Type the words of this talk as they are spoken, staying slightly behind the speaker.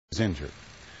injured.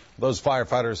 Those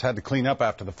firefighters had to clean up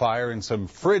after the fire in some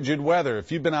frigid weather.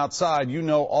 If you've been outside, you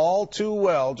know all too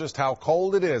well just how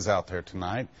cold it is out there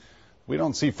tonight. We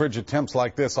don't see frigid temps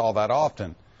like this all that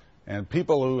often, and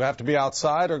people who have to be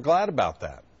outside are glad about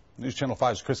that. News Channel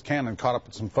 5's Chris Cannon caught up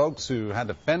with some folks who had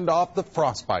to fend off the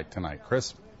frostbite tonight.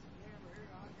 Chris?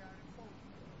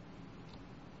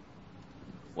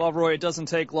 Well, Roy, it doesn't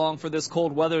take long for this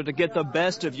cold weather to get the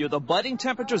best of you. The biting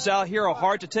temperatures out here are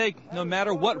hard to take, no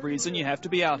matter what reason you have to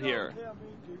be out here.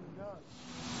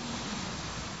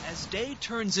 As day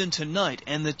turns into night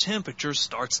and the temperature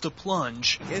starts to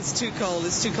plunge. It's too cold.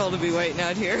 It's too cold to be waiting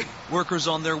out here. Workers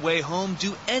on their way home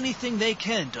do anything they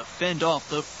can to fend off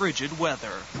the frigid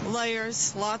weather.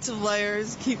 Layers, lots of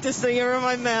layers. Keep this thing around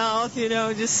my mouth, you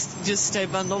know, just stay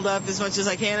bundled up as much as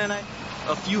I can. And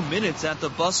a few minutes at the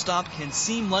bus stop can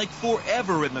seem like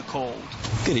forever in the cold.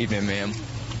 Good evening, ma'am.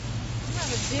 You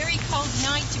have a very cold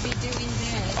night to be doing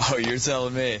this. Oh, you're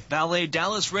telling me. Valet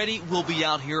Dallas Reddy will be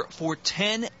out here for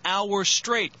 10 hours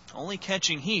straight, only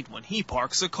catching heat when he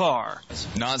parks a car.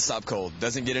 Non-stop cold.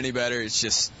 Doesn't get any better. It's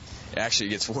just, it actually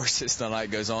gets worse as the night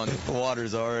goes on. The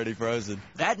water's already frozen.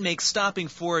 That makes stopping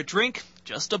for a drink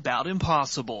just about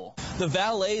impossible. The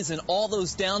valets and all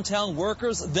those downtown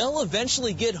workers, they'll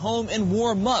eventually get home and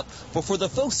warm up. But for the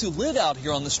folks who live out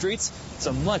here on the streets, it's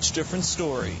a much different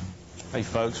story. Hey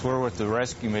folks, we're with the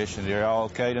rescue mission. Are y'all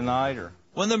okay tonight? Or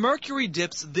when the mercury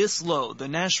dips this low, the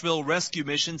Nashville Rescue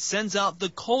Mission sends out the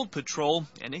cold patrol,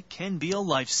 and it can be a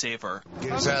lifesaver.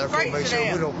 Get us out of here, make sure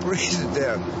we don't freeze to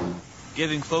death.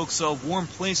 Giving folks a warm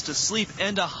place to sleep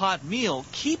and a hot meal,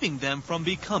 keeping them from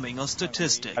becoming a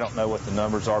statistic. I don't know what the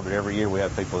numbers are, but every year we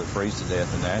have people that freeze to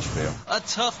death in Nashville. A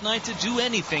tough night to do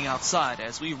anything outside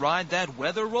as we ride that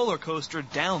weather roller coaster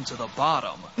down to the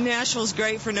bottom. Nashville's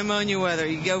great for pneumonia weather.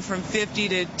 You go from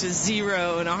 50 to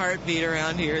 0 in a heartbeat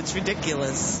around here. It's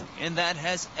ridiculous. And that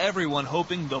has everyone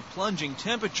hoping the plunging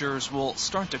temperatures will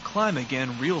start to climb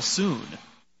again real soon.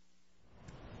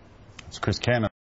 It's Chris Cannon.